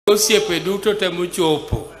osiepe duto temo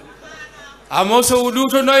chopo. Amoso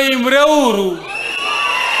uduto no imre uru.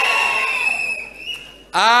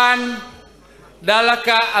 An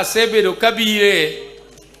dalaka asebedo kabire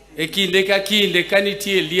e kinde ka kinde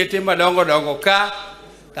kanitie liete madongo dongo ka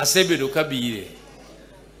asebedo kabire.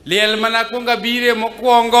 Liel manakwonga bire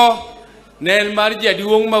mokwongo nen mar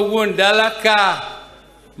jaduong' mawuon dalaka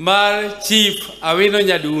mar Chief Awino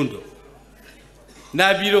Nyadundo.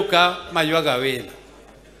 Nabiro ka maywaga Awino.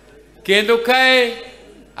 Kendo kae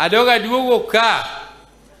adoga duogo ka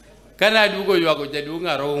kana duogo ywago jaduong'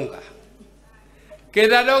 Arunga.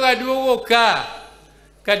 Kendo adoga duogo ka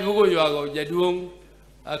duogo ywago jaduong'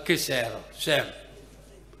 Kisero Sem.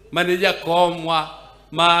 Mane jakomwa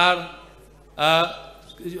mar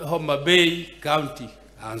Homa Bay County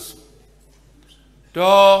Council.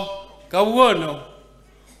 To kawuono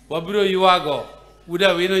wabiro ywago Wuod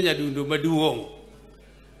Awino Nyadundo maduong'.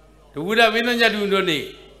 To Wuod Awino Nyadundo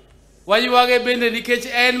ni waywage bende nikech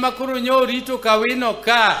en makoro nyo rito kawino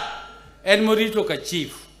ka en morito ka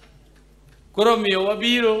chief. Koro miyo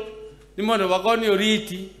wabiro ni mondo wagoni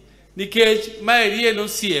oriti nikech maeri en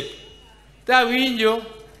osiep. Ta winjo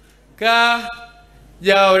ka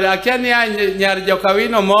jaoda kiani nyar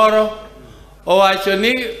jokawino moro owacho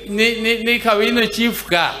ni kawino chief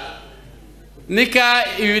ka nika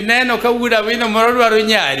ineno ka Wuod Awino moro dwaro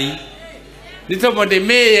nyari nito mondo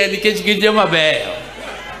imiye nikech gin joma beyo.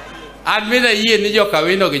 Admina yie ni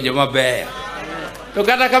jokawino gi joma beyo. To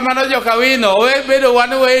kata kamano jokawino we bedo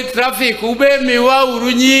one way traffic ube miwa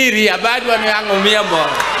uru nyiri abadwa ni ang'o miya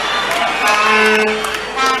moro.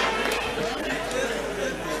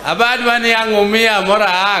 Abadwa ni ang'o miya moro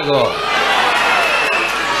ago.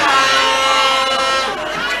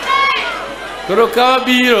 Koro kawa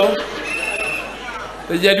biro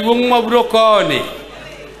to jaduong' mabro koni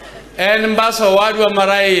en mbaso wadwa ma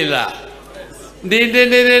Raila. Ndi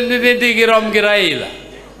girom gi Raila.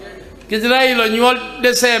 Kich Raila nyuol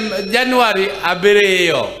Januari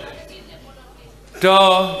 7.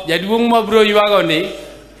 To jaduong' mabro ywago ni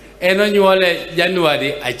en onyuole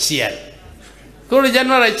Januari 1. Koro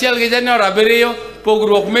Januari 1 gi Januari 7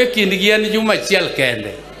 pogruok me kindgi en juma achiel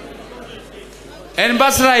kende. En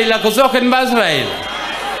bas Raila koso ok en bas Raila.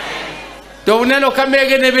 To uneno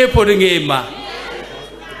kamege ne be pod ngima.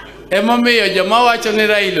 Emomiyo joma wacho ni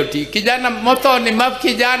Raila ti kijana mothoni map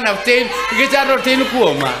kijana tin gicharo tin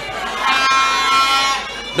kuoma.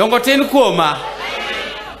 Dongo tin kuoma.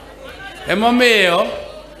 Emomiyo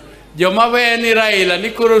joma we ni Raila ni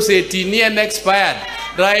koro seti ni en expired.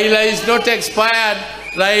 Raila is not expired.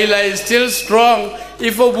 Raila is still strong.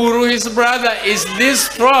 If Oburu, his brother, is this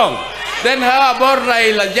strong, then how about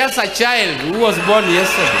Raila, just a child who was born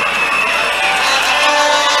yesterday?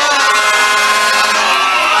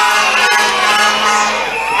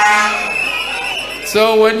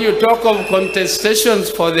 So when you talk of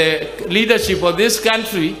contestations for the leadership of this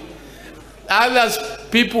country, others,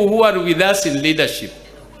 people who are with us in leadership,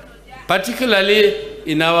 particularly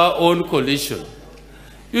in our own coalition,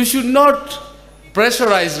 you should not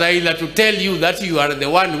pressurize Raila to tell you that you are the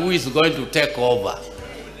one who is going to take over.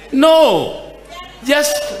 No,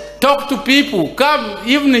 just talk to people. Come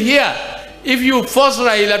even here. If you force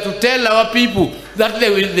Raila to tell our people that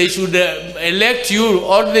they should elect you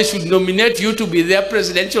or they should nominate you to be their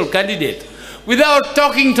presidential candidate, without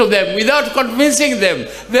talking to them, without convincing them,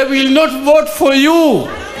 they will not vote for you.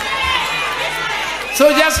 So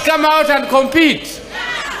just come out and compete.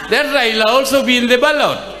 Let Raila also be in the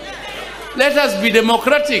ballot. Let us be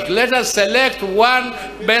democratic. Let us select one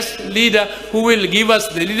best leader who will give us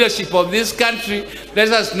the leadership of this country. Let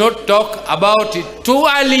us not talk about it too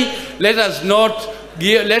early. Let us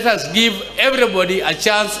give everybody a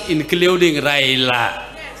chance, including Raila.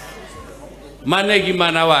 Manegi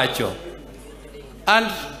manawacho. And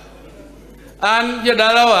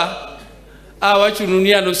jodalawa awacho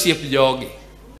nunia no siep jogi.